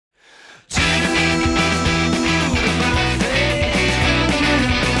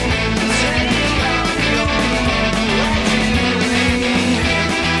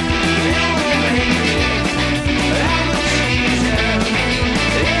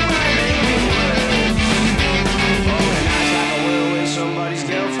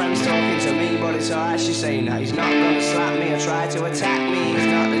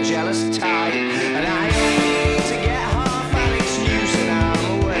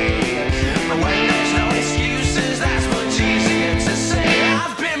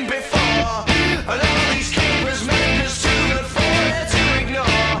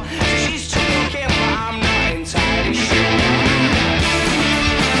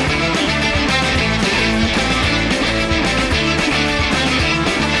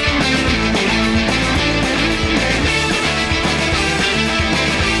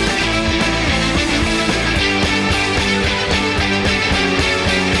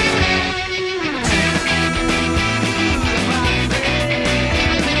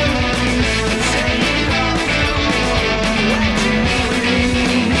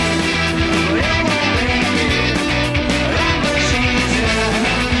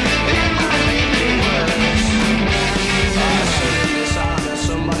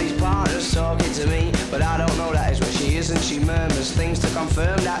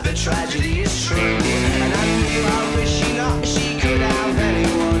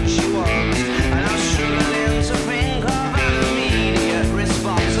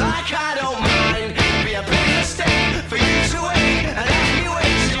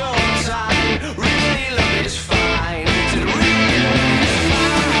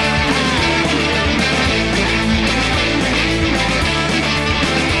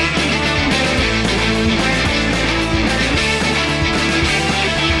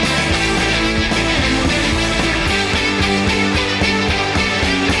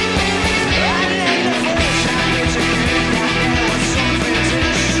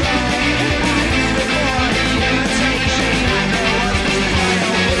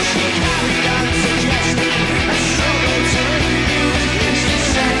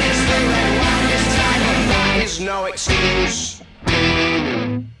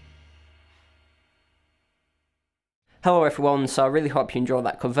Hello everyone, so I really hope you enjoyed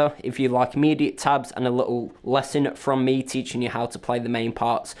that cover. If you like immediate tabs and a little lesson from me teaching you how to play the main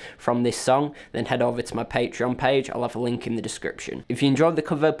parts from this song, then head over to my Patreon page. I'll have a link in the description. If you enjoyed the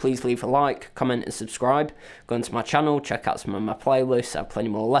cover, please leave a like, comment and subscribe. Go into my channel, check out some of my playlists. I have plenty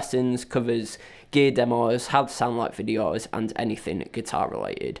more lessons, covers, gear demos, how to sound like videos and anything guitar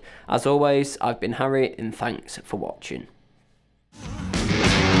related. As always, I've been Harry and thanks for watching.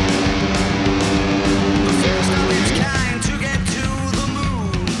 First of its kind.